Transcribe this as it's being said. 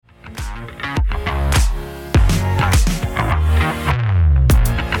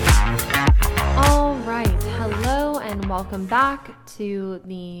welcome back to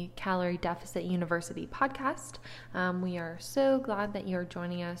the Calorie Deficit University podcast. We are so glad that you're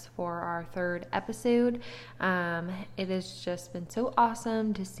joining us for our third episode. It has just been so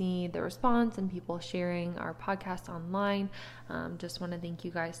awesome to see the response and people sharing our podcast online. Just want to thank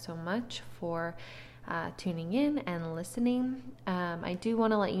you guys so much for tuning in and listening. I do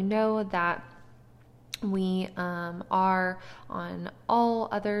want to let you know that we are on all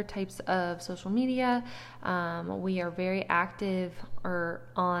other types of social media. We are very active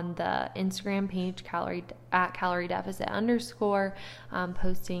on the Instagram page, @calorie deficit _,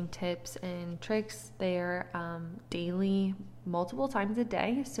 posting tips and tricks there daily, multiple times a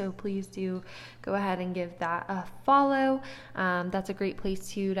day. So please do go ahead and give that a follow. That's a great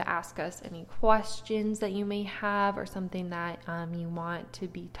place to ask us any questions that you may have or something that you want to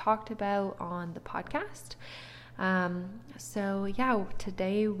be talked about on the podcast.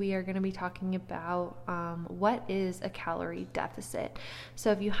 Today we are going to be talking about what is a calorie deficit.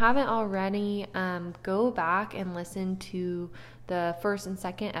 So if you haven't already, go back and listen to the first and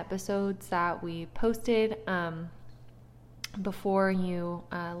second episodes that we posted before you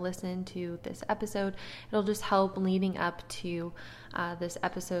listen to this episode. It'll just help leading up to this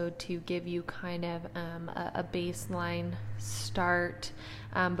episode to give you kind of a baseline start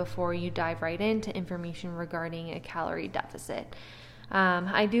before you dive right into information regarding a calorie deficit.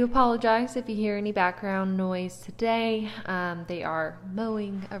 I do apologize if you hear any background noise today. They are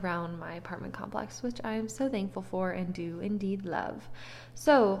mowing around my apartment complex, which I am so thankful for and do indeed love.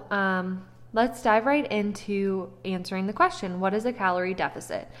 So, let's dive right into answering the question, what is a calorie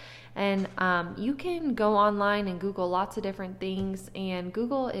deficit? And you can go online and Google lots of different things, and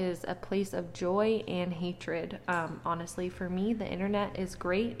Google is a place of joy and hatred. Honestly, for me, the internet is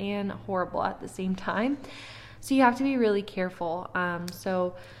great and horrible at the same time. So you have to be really careful.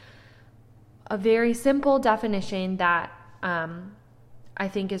 So a very simple definition that I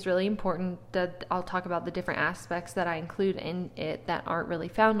think is really important, that I'll talk about the different aspects that I include in it that aren't really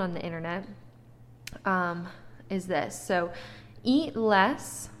found on the internet, is this. So eat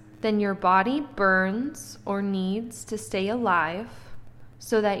less than your body burns or needs to stay alive,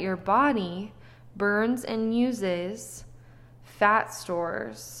 so that your body burns and uses fat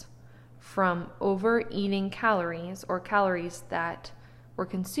stores from overeating calories or calories that were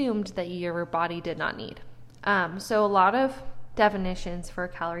consumed that your body did not need. So a lot of definitions for a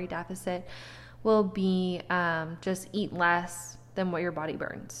calorie deficit will be just eat less than what your body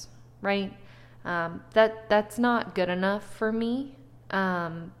burns, right? That's not good enough for me,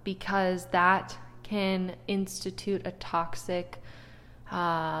 because that can institute a toxic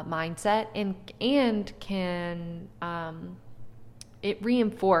mindset and can it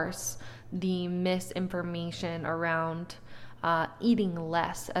reinforce the misinformation around eating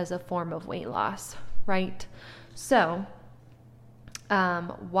less as a form of weight loss, right? So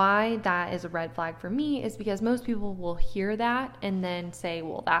why that is a red flag for me is because most people will hear that and then say,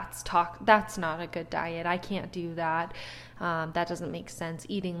 well, that's not a good diet. I can't do that. That doesn't make sense.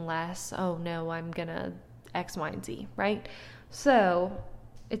 Eating less. Oh no, I'm gonna X, Y, and Z, right? So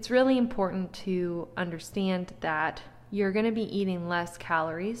it's really important to understand that you're going to be eating less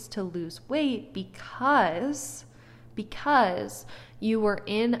calories to lose weight because you were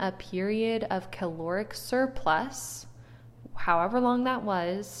in a period of caloric surplus, however long that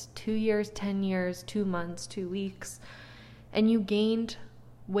was, 2 years, 10 years, 2 months, 2 weeks, and you gained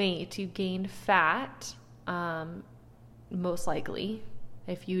weight, you gained fat, most likely.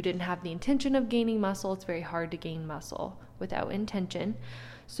 If you didn't have the intention of gaining muscle, it's very hard to gain muscle without intention.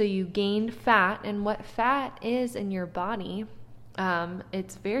 So you gained fat, and what fat is in your body,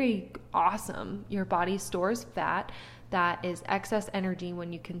 it's very awesome. Your body stores fat. That is excess energy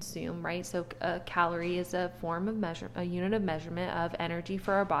when you consume, right? So a calorie is a unit of measurement of energy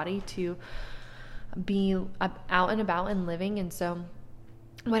for our body to be out and about and living. And so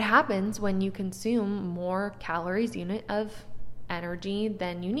what happens when you consume more calories, unit of energy,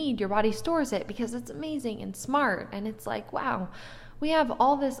 than you need, your body stores it because it's amazing and smart. And it's like, wow, we have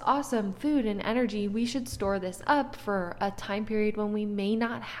all this awesome food and energy. We should store this up for a time period when we may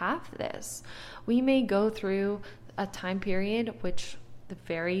not have this. We may go through a time period, which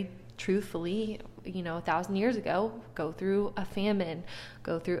very truthfully, 1,000 years ago, go through a famine,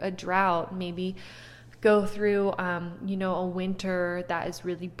 go through a drought, maybe go through, a winter that is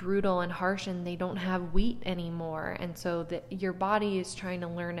really brutal and harsh, and they don't have wheat anymore. And so your body is trying to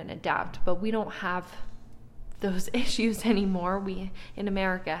learn and adapt, but we don't have those issues anymore. We in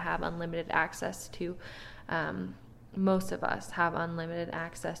America have unlimited access to, most of us have unlimited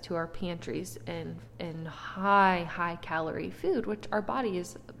access to our pantries and high calorie food, which our body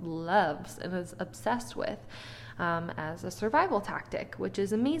loves and is obsessed with. as a survival tactic, which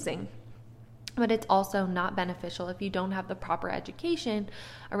is amazing. But it's also not beneficial if you don't have the proper education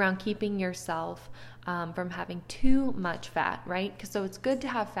around keeping yourself from having too much fat, right? So it's good to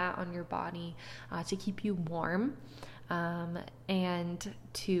have fat on your body to keep you warm and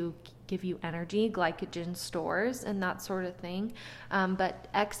to give you energy, glycogen stores, and that sort of thing. But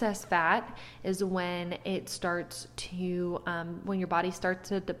excess fat is when it starts to, when your body starts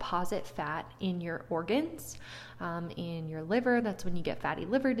to deposit fat in your organs, in your liver. That's when you get fatty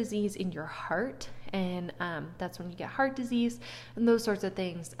liver disease, in your heart, and that's when you get heart disease and those sorts of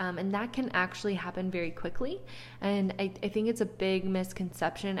things. And that can actually happen very quickly. And I think it's a big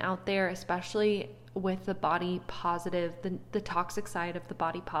misconception out there, especially with the body positive, the toxic side of the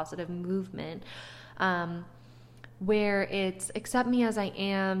body positive movement, where it's accept me as I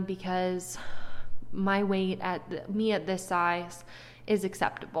am because my weight at this size is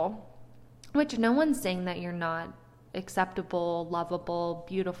acceptable, which no one's saying that you're not acceptable, lovable,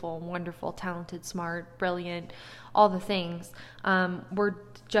 beautiful, wonderful, talented, smart, brilliant, all the things. We're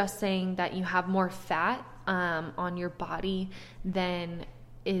just saying that you have more fat on your body than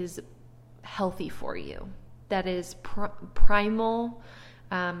is healthy for you, that is primal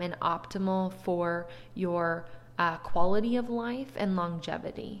and optimal for your quality of life and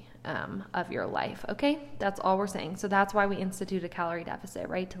longevity of your life. Okay, that's all we're saying. So that's why we institute a calorie deficit,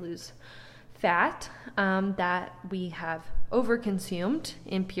 right? To lose fat that we have overconsumed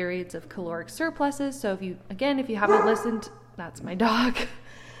in periods of caloric surpluses. So if you haven't listened, that's my dog.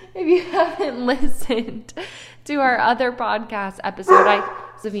 If you haven't listened to our other podcast episode,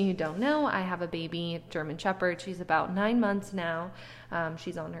 those of you who don't know, I have a baby German Shepherd. She's about 9 months now.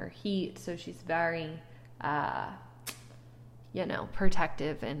 She's on her heat, so she's very,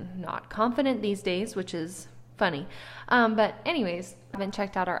 protective and not confident these days, which is funny. But anyways, I haven't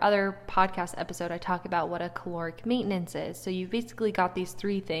checked out our other podcast episode. I talk about what a caloric maintenance is. So you've basically got these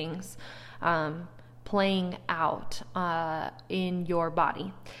three things playing out in your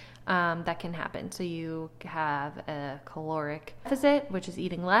body that can happen. So you have a caloric deficit, which is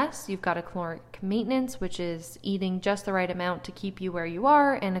eating less. You've got a caloric maintenance, which is eating just the right amount to keep you where you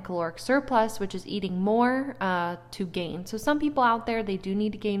are, and a caloric surplus, which is eating more to gain. So some people out there, they do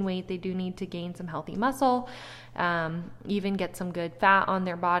need to gain weight. They do need to gain some healthy muscle, even get some good fat on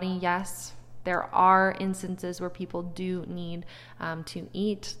their body. Yes, there are instances where people do need to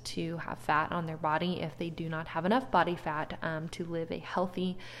eat to have fat on their body if they do not have enough body fat to live a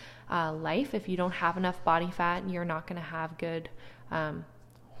healthy life. If you don't have enough body fat, you're not going to have good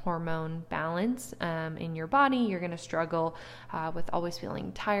hormone balance in your body. You're going to struggle with always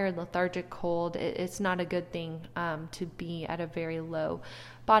feeling tired, lethargic, cold. It's not a good thing to be at a very low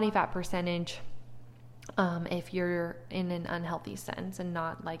body fat percentage if you're in an unhealthy sense and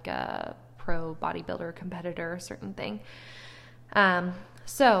not like a pro bodybuilder competitor or certain thing.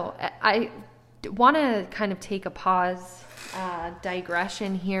 So I want to kind of take a pause,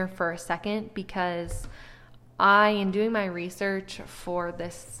 digression here for a second, because in doing my research for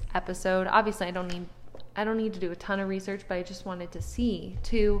this episode, obviously I don't need to do a ton of research, but I just wanted to see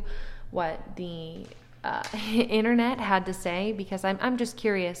too what the internet had to say, because I'm just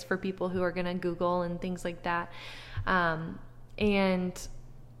curious for people who are going to Google and things like that. And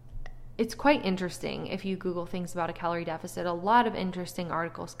it's quite interesting if you Google things about a calorie deficit. A lot of interesting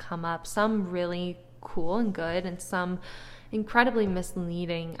articles come up, some really cool and good, and some incredibly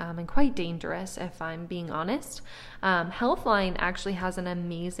misleading and quite dangerous, if I'm being honest. Healthline actually has an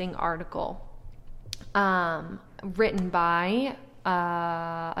amazing article written by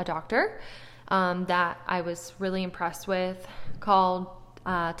a doctor that I was really impressed with,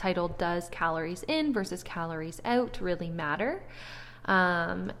 titled "Does Calories In versus Calories Out Really Matter?"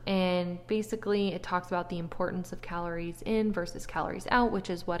 And basically it talks about the importance of calories in versus calories out, which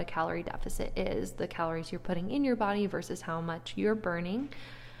is what a calorie deficit is: the calories you're putting in your body versus how much you're burning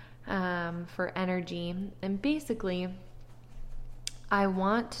for energy. And basically I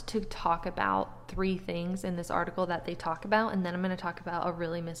want to talk about three things in this article that they talk about, and then I'm going to talk about a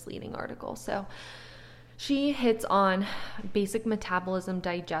really misleading article. So she hits on basic metabolism,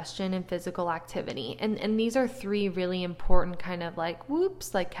 digestion, and physical activity. And these are three really important kind of like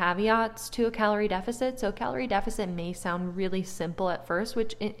caveats to a calorie deficit. So a calorie deficit may sound really simple at first,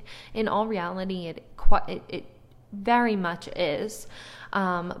 which in all reality, it very much is.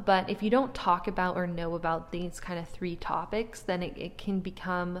 But if you don't talk about or know about these kind of three topics, then it can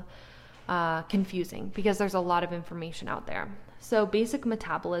become confusing because there's a lot of information out there. So basic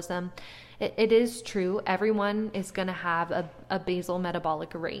metabolism it is true. Everyone is going to have a basal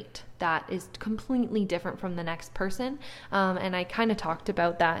metabolic rate that is completely different from the next person. And I kind of talked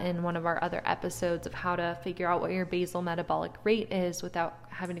about that in one of our other episodes of how to figure out what your basal metabolic rate is without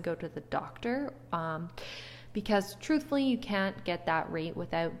having to go to the doctor. Because truthfully, you can't get that rate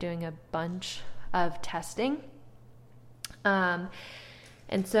without doing a bunch of testing. And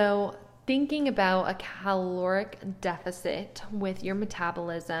so thinking about a caloric deficit with your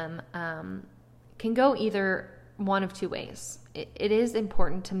metabolism can go either one of two ways. It is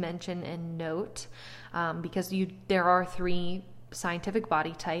important to mention and note because there are 3 scientific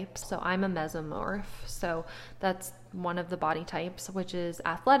body types. So I'm a mesomorph. So that's one of the body types, which is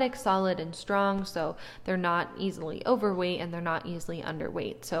athletic, solid, and strong. So they're not easily overweight and they're not easily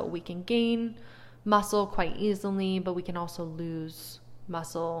underweight. So we can gain muscle quite easily, but we can also lose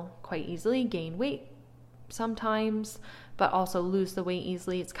muscle quite easily, gain weight sometimes, but also lose the weight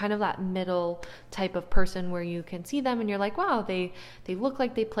easily. It's kind of that middle type of person where you can see them and you're like, wow, they look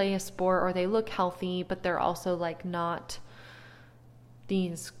like they play a sport or they look healthy, but they're also like not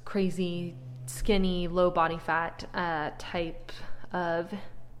these crazy skinny low body fat type of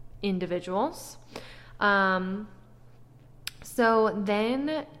individuals. So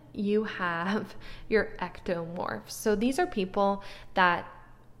then you have your ectomorphs. So these are people that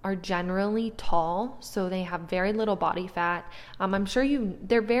are generally tall, so they have very little body fat. I'm sure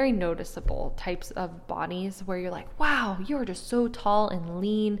they're very noticeable types of bodies where you're like, wow, you're just so tall and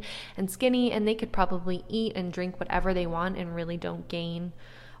lean and skinny, and they could probably eat and drink whatever they want and really don't gain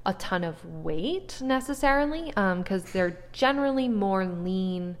a ton of weight necessarily, because they're generally more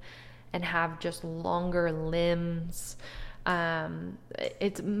lean and have just longer limbs.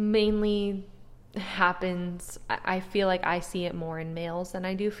 It's mainly happens, I feel like I see it more in males than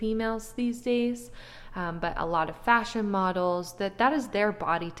I do females these days, but a lot of fashion models, that is their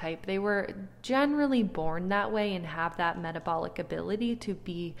body type. They were generally born that way and have that metabolic ability to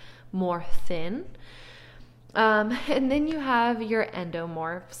be more thin. And then you have your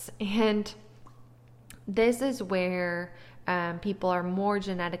endomorphs, and this is where people are more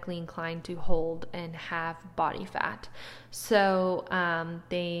genetically inclined to hold and have body fat. So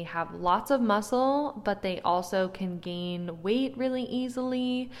they have lots of muscle, but they also can gain weight really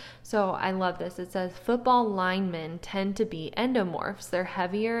easily. So I love this. It says football linemen tend to be endomorphs. They're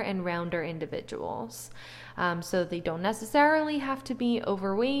heavier and rounder individuals. So they don't necessarily have to be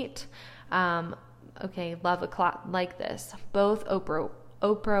overweight. Okay, love a clot like this. Both Oprah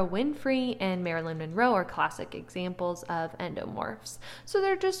Winfrey and Marilyn Monroe are classic examples of endomorphs. So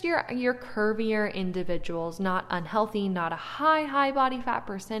they're just your curvier individuals, not unhealthy, not a high body fat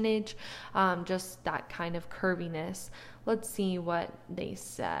percentage, just that kind of curviness. Let's see what they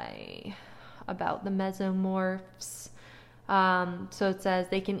say about the mesomorphs. So it says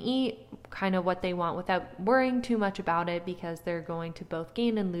they can eat kind of what they want without worrying too much about it because they're going to both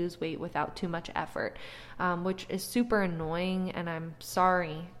gain and lose weight without too much effort, which is super annoying. And I'm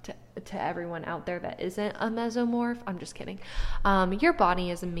sorry to everyone out there that isn't a mesomorph. I'm just kidding. Your body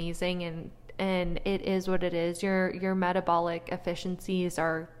is amazing and it is what it is. Your metabolic efficiencies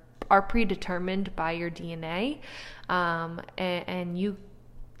are predetermined by your DNA, and you.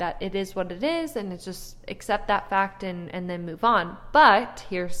 That it is what it is, and it's just accept that fact and then move on. But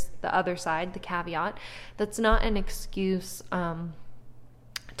here's the other side, the caveat. That's not an excuse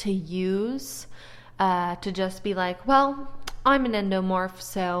to use to just be like, well, I'm an endomorph,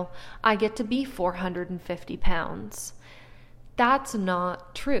 so I get to be 450 pounds. That's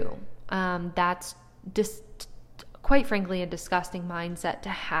not true. That's just quite frankly a disgusting mindset to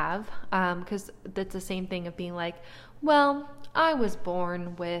have, because that's the same thing of being like, well, I was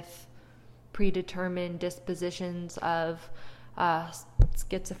born with predetermined dispositions of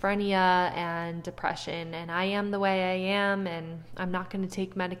schizophrenia and depression, and I am the way I am, and I'm not going to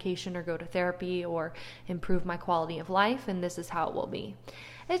take medication or go to therapy or improve my quality of life, and this is how it will be.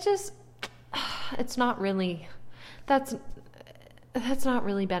 It's not really, that's not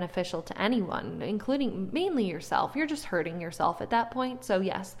really beneficial to anyone, including mainly yourself. You're just hurting yourself at that point. So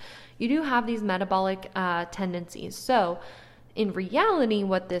yes, you do have these metabolic tendencies. So in reality,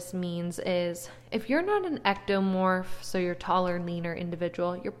 what this means is if you're not an ectomorph, so you're taller, leaner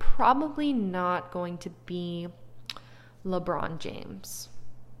individual, you're probably not going to be LeBron James,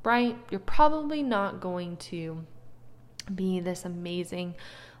 right? You're probably not going to be this amazing,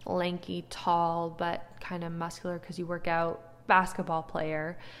 lanky, tall, but kind of muscular because you work out basketball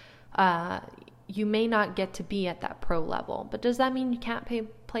player. You may not get to be at that pro level, but does that mean you can't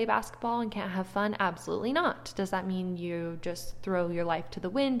play basketball and can't have fun? Absolutely not. Does that mean you just throw your life to the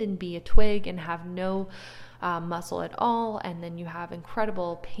wind and be a twig and have no muscle at all, and then you have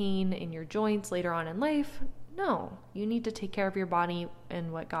incredible pain in your joints later on in life. No, you need to take care of your body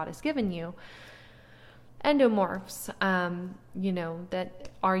and what God has given you. Endomorphs, that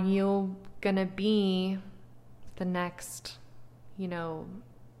are you going to be the next,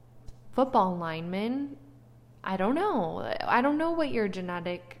 football lineman? I don't know. I don't know what your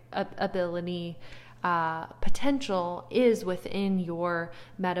genetic ability potential is within your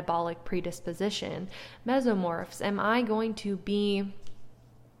metabolic predisposition. Mesomorphs, am I going to be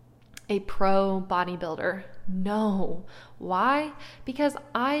a pro bodybuilder? No. Why? Because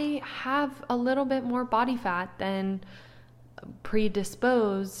I have a little bit more body fat than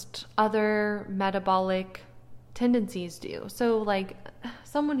predisposed other metabolic tendencies do. So like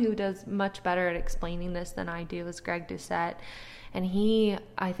someone who does much better at explaining this than I do is Greg Doucette. And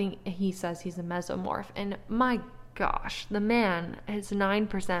I think he says he's a mesomorph. And my gosh, the man is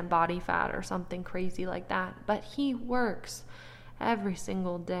 9% body fat or something crazy like that. But he works every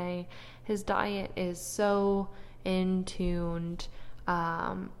single day. His diet is so in tuned.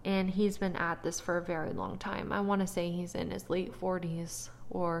 And he's been at this for a very long time. I want to say he's in his late 40s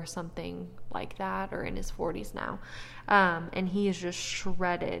or something like that, or in his 40s now. And he is just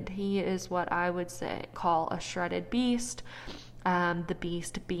shredded. He is what I would call a shredded beast. The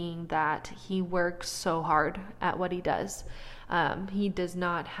beast being that he works so hard at what he does. He does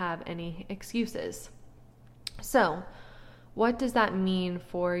not have any excuses. So, what does that mean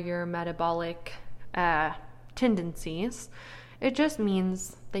for your metabolic tendencies? It just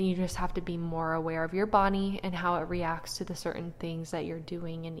means that you just have to be more aware of your body and how it reacts to the certain things that you're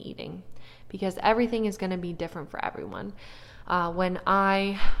doing and eating, because everything is going to be different for everyone. When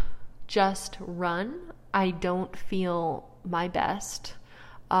I just run, I don't feel my best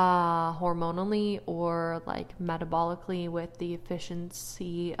hormonally or like metabolically with the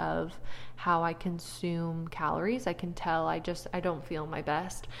efficiency of how I consume calories. I can tell I don't feel my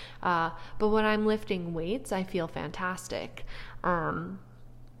best. But when I'm lifting weights, I feel fantastic.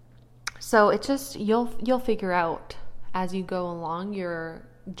 So it's just, you'll figure out as you go along your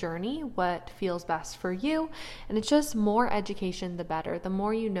journey what feels best for you, and it's just more education the better. The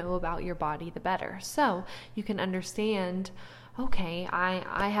more you know about your body, the better. So you can understand, okay,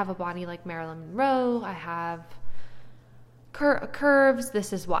 I have a body like Marilyn Monroe, I have curves,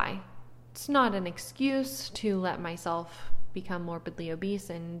 this is why. It's not an excuse to let myself become morbidly obese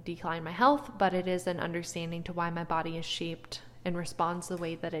and decline my health, but it is an understanding to why my body is shaped and responds the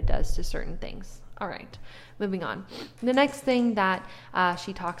way that it does to certain things. All right, moving on. The next thing that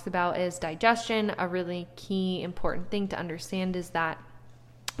she talks about is digestion. A really key important thing to understand is that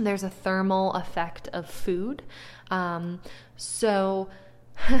there's a thermal effect of food. So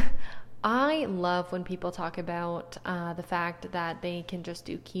I love when people talk about the fact that they can just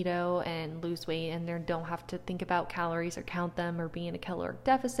do keto and lose weight and they don't have to think about calories or count them or be in a caloric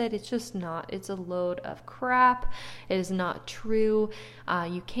deficit. It's just not. It's a load of crap. It is not true.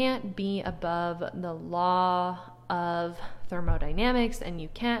 You can't be above the law of thermodynamics and you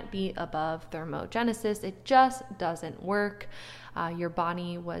can't be above thermogenesis. It just doesn't work. Your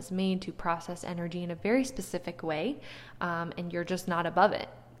body was made to process energy in a very specific way, and you're just not above it.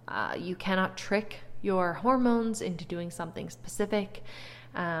 You cannot trick your hormones into doing something specific.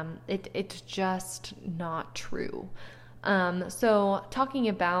 It's just not true. So talking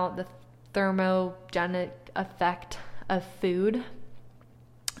about the thermogenic effect of food,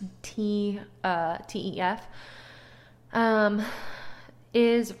 TEF,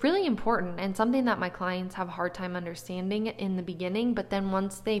 is really important and something that my clients have a hard time understanding in the beginning, but then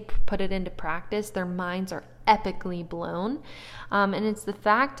once they put it into practice, their minds are epically blown. And it's the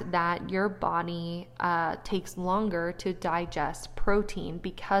fact that your body takes longer to digest protein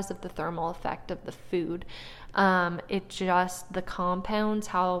because of the thermal effect of the food. It just, the compounds,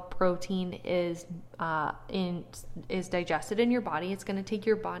 how protein is digested in your body. It's going to take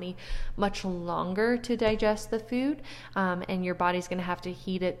your body much longer to digest the food, and your body's going to have to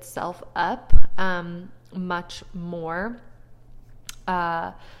heat itself up much more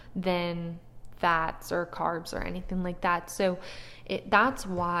than fats or carbs or anything like that. So that's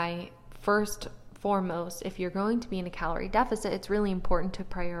why, first foremost, if you're going to be in a calorie deficit, it's really important to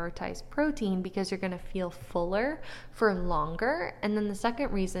prioritize protein because you're going to feel fuller for longer. And then the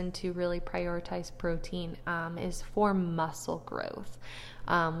second reason to really prioritize protein is for muscle growth.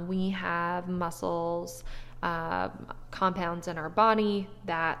 We have muscles, compounds in our body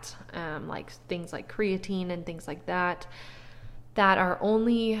that like things like creatine and things like that are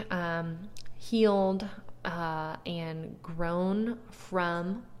only healed and grown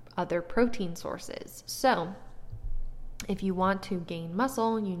from other protein sources. So If you want to gain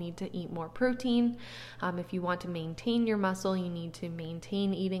muscle, you need to eat more protein. If you want to maintain your muscle, you need to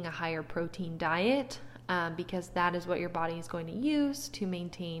maintain eating a higher protein diet, because that is what your body is going to use to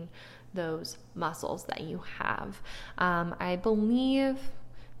maintain those muscles that you have. I believe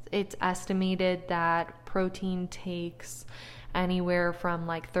it's estimated that protein takes anywhere from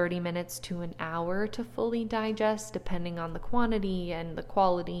like 30 minutes to an hour to fully digest, depending on the quantity and the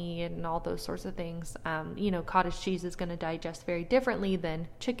quality and all those sorts of things. Cottage cheese is going to digest very differently than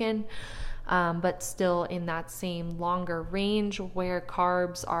chicken, but still in that same longer range where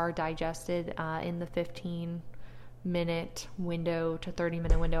carbs are digested in the 15-minute window to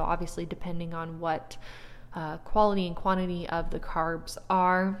 30-minute window, obviously depending on what quality and quantity of the carbs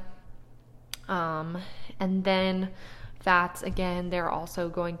are. And then fats, again, they're also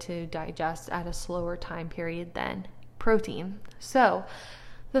going to digest at a slower time period than protein. So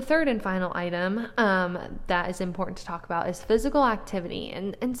the third and final item that is important to talk about is physical activity.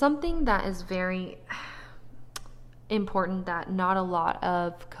 And something that is very important that not a lot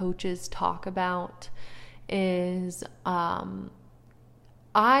of coaches talk about is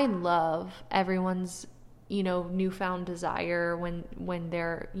I love everyone's newfound desire when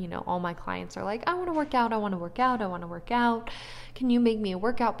they're, all my clients are like, I want to work out. Can you make me a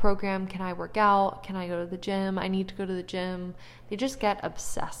workout program? Can I work out? Can I go to the gym? I need to go to the gym. They just get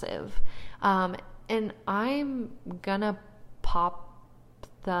obsessive. And I'm gonna pop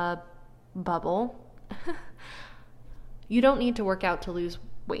the bubble. You don't need to work out to lose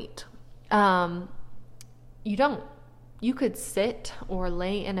weight. You don't. You could sit or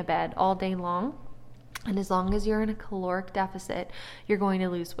lay in a bed all day long, and as long as you're in a caloric deficit, you're going to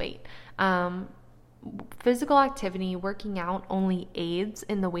lose weight. Physical activity, working out, only aids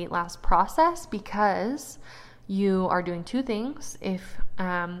in the weight loss process because you are doing two things. If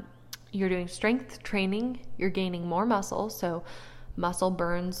you're doing strength training, you're gaining more muscle. So muscle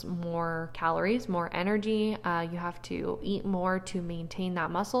burns more calories, more energy. You have to eat more to maintain that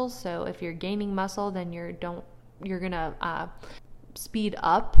muscle. So if you're gaining muscle, then you're gonna speed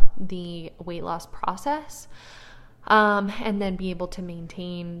up the weight loss process, and then be able to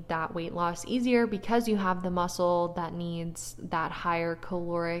maintain that weight loss easier because you have the muscle that needs that higher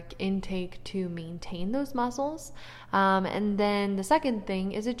caloric intake to maintain those muscles. And then the second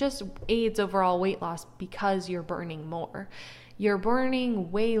thing is it just aids overall weight loss because you're burning more. You're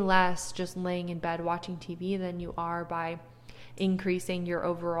burning way less just laying in bed watching TV than you are by increasing your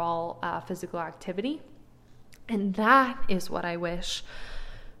overall physical activity. And that is what I wish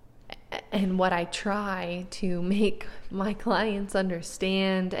and what I try to make my clients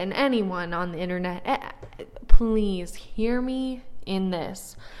understand, and anyone on the internet. Please hear me in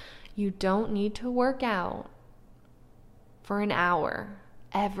this. You don't need to work out for an hour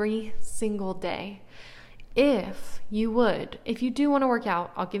every single day. If you do want to work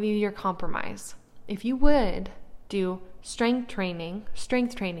out, I'll give you your compromise. If you would do strength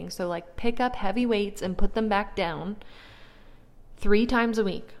training, so like pick up heavy weights and put them back down 3 times a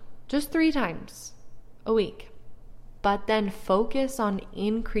week, just 3 times a week, but then focus on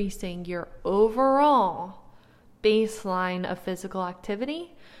increasing your overall baseline of physical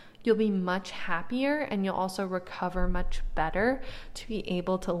activity, you'll be much happier, and you'll also recover much better to be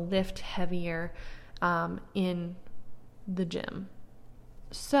able to lift heavier in the gym.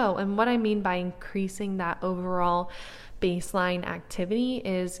 So, and what I mean by increasing that overall baseline activity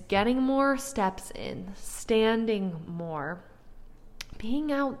is getting more steps in, standing more,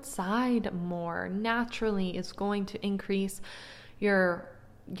 being outside more naturally is going to increase your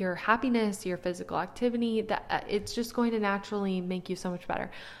happiness, your physical activity. That it's just going to naturally make you so much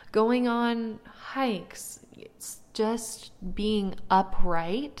better. Going on hikes, it's just being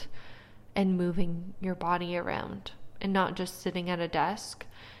upright and moving your body around and not just sitting at a desk.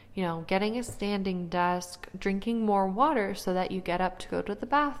 Getting a standing desk, drinking more water so that you get up to go to the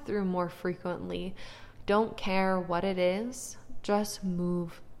bathroom more frequently. Don't care what it is, just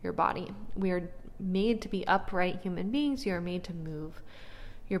move your body. We are made to be upright human beings. You are made to move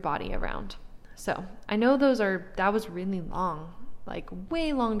your body around. So I know that was really long, like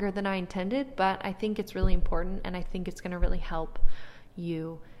way longer than I intended, but I think it's really important, and I think it's going to really help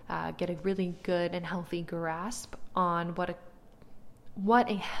you get a really good and healthy grasp on what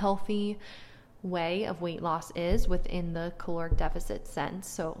a healthy way of weight loss is within the caloric deficit sense.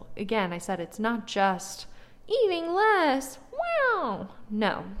 So again, I said it's not just eating less. Wow.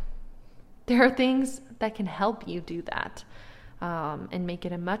 No. There are things that can help you do that, and make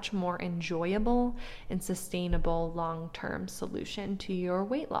it a much more enjoyable and sustainable long-term solution to your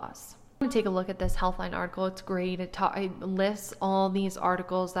weight loss. Take a look at this Healthline article. It's great. It lists all these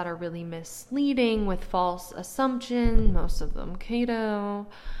articles that are really misleading with false assumption, most of them keto.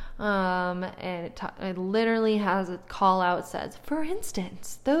 And it literally has a call out, says, for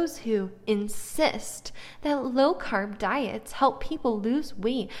instance, those who insist that low carb diets help people lose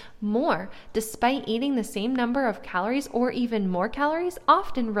weight more despite eating the same number of calories or even more calories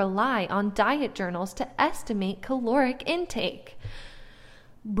often rely on diet journals to estimate caloric intake.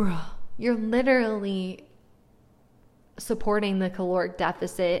 Bruh, you're literally supporting the caloric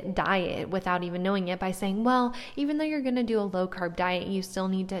deficit diet without even knowing it by saying, well, even though you're going to do a low carb diet, you still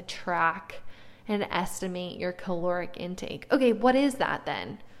need to track and estimate your caloric intake. Okay, what is that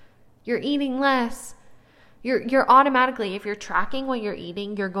then? You're eating less. You're automatically, if you're tracking what you're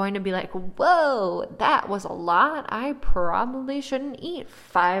eating, you're going to be like, whoa, that was a lot. I probably shouldn't eat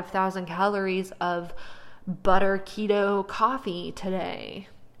 5,000 calories of butter keto coffee today.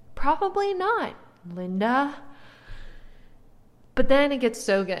 Probably not, Linda. But then it gets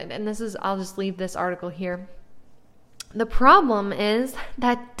so good. And I'll just leave this article here. The problem is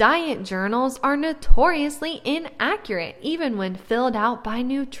that diet journals are notoriously inaccurate, even when filled out by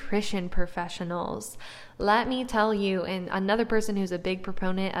nutrition professionals. Let me tell you, and another person who's a big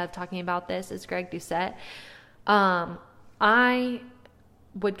proponent of talking about this is Greg Doucette. I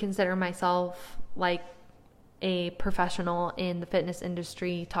would consider myself like a professional in the fitness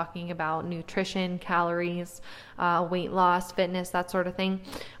industry talking about nutrition, calories, weight loss, fitness, that sort of thing.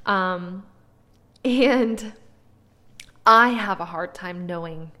 And I have a hard time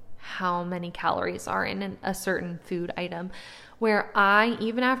knowing how many calories are in a certain food item, where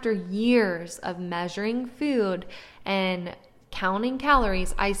even after years of measuring food and counting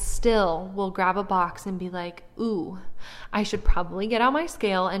calories, I still will grab a box and be like, ooh, I should probably get out my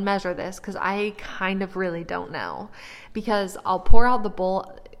scale and measure this because I kind of really don't know. Because I'll pour out the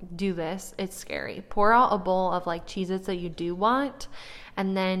bowl, do this, it's scary. Pour out a bowl of like Cheez-Its that you do want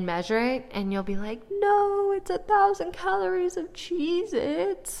and then measure it and you'll be like, no, it's 1,000 calories of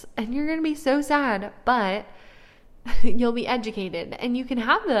Cheez-Its. And you're going to be so sad, but you'll be educated and you can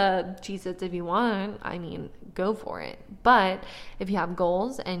have the Cheez-Its if you want. I mean, go for it. But if you have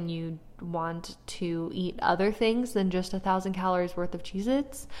goals and you want to eat other things than just 1,000 calories worth of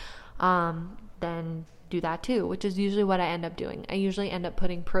Cheez-Its, then do that too, which is usually what I end up doing. I usually end up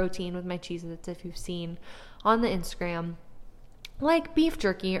putting protein with my Cheez-Its, if you've seen on the Instagram, like beef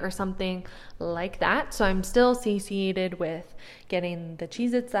jerky or something like that. So I'm still satiated with getting the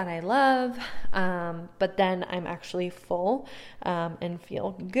Cheez-Its that I love, but then I'm actually full and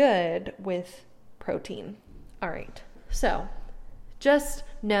feel good with protein. All right, so just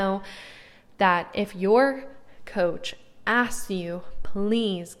know that if your coach asks you,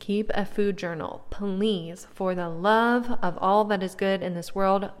 please keep a food journal, please, for the love of all that is good in this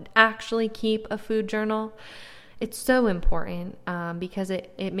world, actually keep a food journal. It's so important because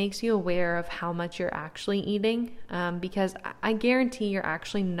it makes you aware of how much you're actually eating, because I guarantee you're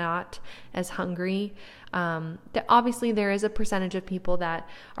actually not as hungry. Obviously, there is a percentage of people that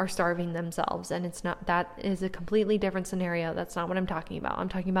are starving themselves, and that is a completely different scenario. That's not what I'm talking about. I'm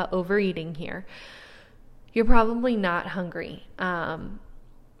talking about overeating here. You're probably not hungry,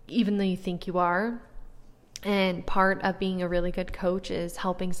 even though you think you are. And part of being a really good coach is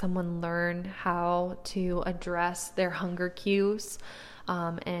helping someone learn how to address their hunger cues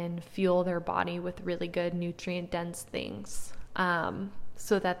and fuel their body with really good nutrient-dense things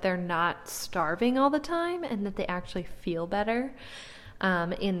so that they're not starving all the time and that they actually feel better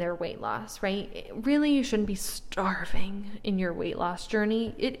in their weight loss, right? Really, you shouldn't be starving in your weight loss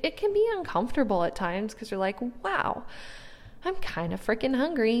journey. It can be uncomfortable at times because you're like, wow, I'm kind of freaking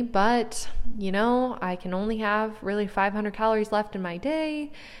hungry, but I can only have really 500 calories left in my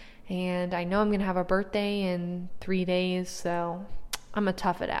day, and I know I'm going to have a birthday in 3 days, so I'm going to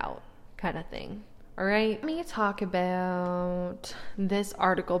tough it out kind of thing. All right, let me talk about this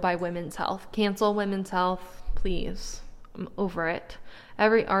article by Women's Health. Cancel Women's Health, please. I'm over it.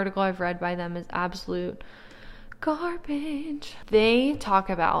 Every article I've read by them is absolute garbage. They talk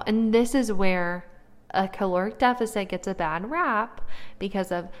about, and this is where a caloric deficit gets a bad rap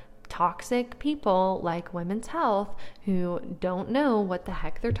because of toxic people like Women's Health who don't know what the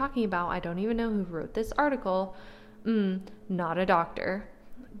heck they're talking about. I don't even know who wrote this article. Not a doctor.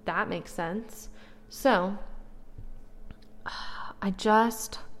 That makes sense. So, I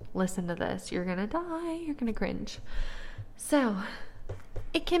just listened to this. You're gonna die. You're gonna cringe. So,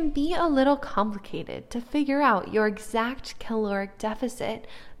 it can be a little complicated to figure out your exact caloric deficit,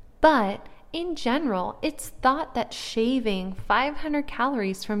 but in general, it's thought that shaving 500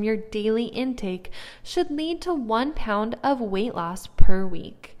 calories from your daily intake should lead to 1 pound of weight loss per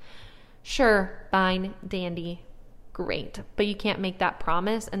week. Sure, fine, dandy, great. But you can't make that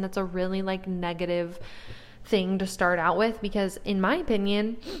promise, and that's a really like negative thing to start out with, because in my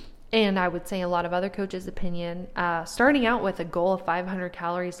opinion, and I would say a lot of other coaches' opinion, starting out with a goal of 500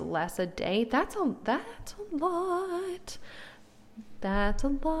 calories less a day, that's a lot. That's a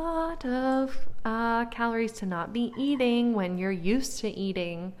lot of calories to not be eating when you're used to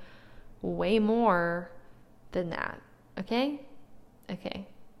eating way more than that. Okay?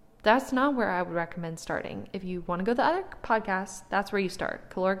 That's not where I would recommend starting. If you want to go to the other podcasts, that's where you start.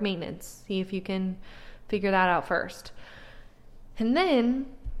 Caloric maintenance. See if you can figure that out first. And then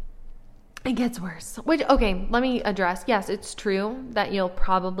it gets worse. Okay, let me address. Yes, it's true that you'll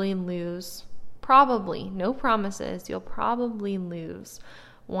probably lose, no promises, you'll probably lose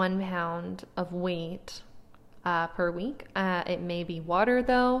 1 pound of weight per week. It may be water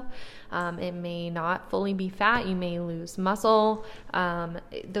though. It may not fully be fat. You may lose muscle.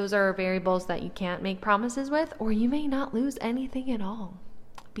 Those are variables that you can't make promises with, or you may not lose anything at all,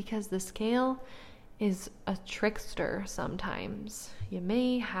 because the scale is a trickster sometimes. You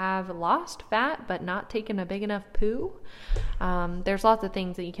may have lost fat but not taken a big enough poo. There's lots of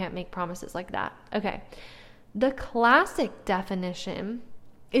things that you can't make promises like that. Okay. The classic definition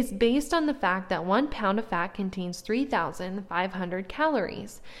is based on the fact that 1 pound of fat contains 3,500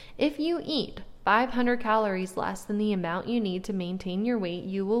 calories. If you eat 500 calories less than the amount you need to maintain your weight,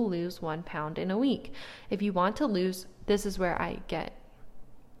 you will lose 1 pound in a week. If you want to lose, this is where I get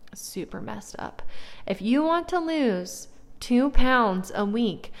super messed up. If you want to lose 2 pounds a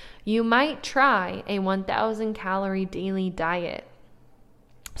week, you might try a 1,000 calorie daily deficit.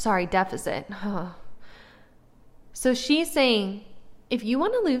 So she's saying, if you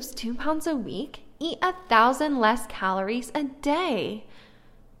want to lose 2 pounds a week, eat 1,000 less calories a day.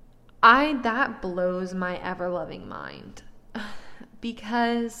 That blows my ever-loving mind.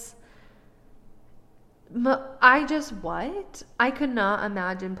 Because I could not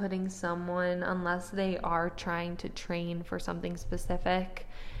imagine putting someone, unless they are trying to train for something specific,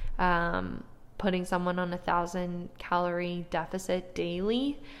 putting someone on 1,000 calorie deficit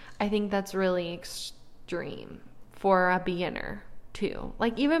daily. I think that's really extreme for a beginner too.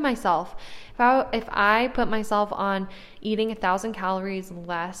 Like even myself, if I put myself on eating 1,000 calories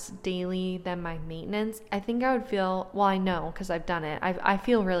less daily than my maintenance, I think I would feel, well, I know because I've done it. I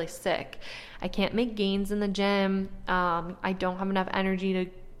feel really sick. I can't make gains in the gym. I don't have enough energy to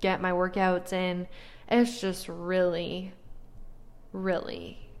get my workouts in. It's just really,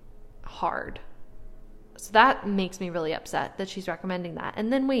 really hard. So that makes me really upset that she's recommending that.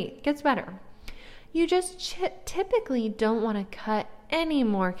 And then wait, it gets better. You just typically don't want to cut any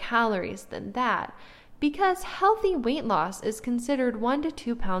more calories than that, because healthy weight loss is considered 1 to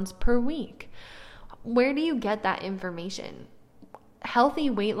 2 pounds per week. Where do you get that information? Healthy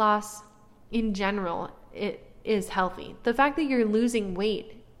weight loss in general, it is healthy. The fact that you're losing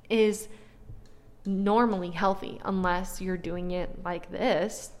weight is normally healthy, unless you're doing it like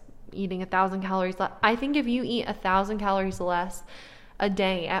this, eating 1,000 calories less. I think if you eat 1,000 calories less a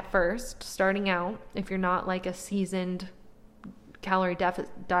day at first, starting out, if you're not like a seasoned calorie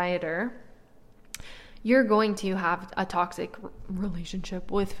deficit dieter, you're going to have a toxic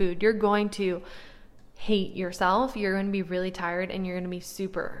relationship with food. You're going to hate yourself. You're going to be really tired, and you're going to be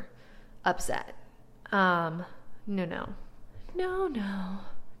super upset. No.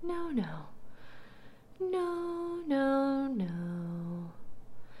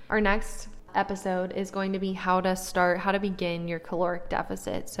 Our next episode is going to be how to begin your caloric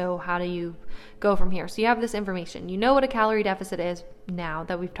deficit. So how do you go from here? So you have this information. You know what a calorie deficit is now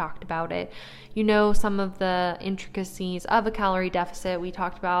that we've talked about it. You know some of the intricacies of a calorie deficit. We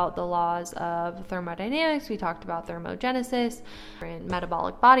talked about the laws of thermodynamics. We talked about thermogenesis and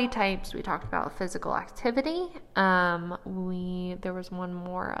metabolic body types. We talked about physical activity. There was one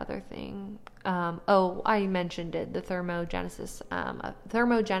more other thing. I mentioned it, the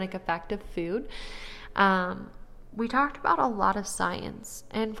thermogenic effect of food. We talked about a lot of science,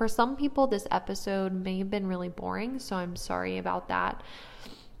 and for some people this episode may have been really boring, so I'm sorry about that.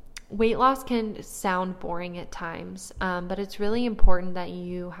 Weight loss can sound boring at times, but it's really important that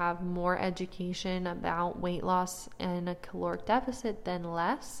you have more education about weight loss and a caloric deficit than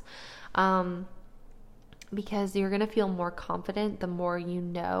less. Because you're going to feel more confident the more you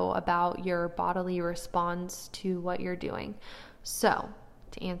know about your bodily response to what you're doing. So,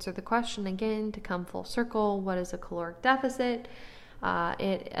 to answer the question again, to come full circle, what is a caloric deficit?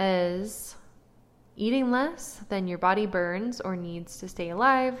 It is eating less than your body burns or needs to stay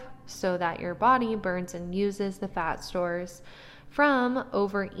alive, so that your body burns and uses the fat stores from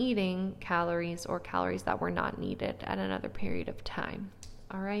overeating calories or calories that were not needed at another period of time.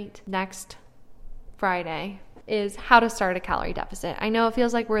 All right. Next Friday is how to start a calorie deficit. I know it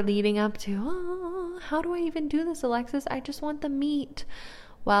feels like we're leading up to, how do I even do this, Alexis? I just want the meat.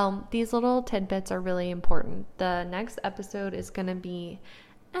 Well, these little tidbits are really important. The next episode is going to be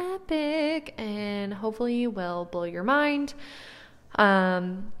epic and hopefully will blow your mind.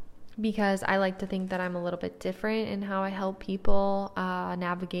 Because I like to think that I'm a little bit different in how I help people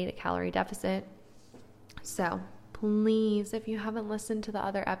navigate a calorie deficit. So please, if you haven't listened to the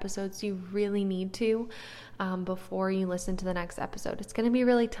other episodes, you really need to before you listen to the next episode. It's going to be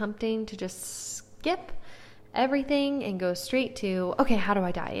really tempting to just skip everything and go straight to, okay, how do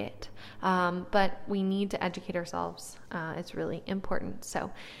I diet? But we need to educate ourselves. It's really important. So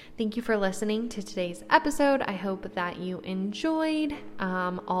thank you for listening to today's episode. I hope that you enjoyed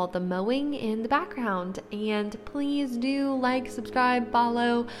all the mowing in the background. And please do like, subscribe,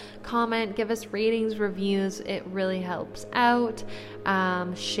 follow, comment, give us ratings, reviews. It really helps out.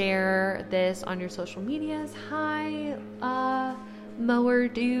 Share this on your social medias. Hi, mower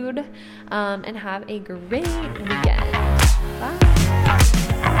dude, and have a great weekend.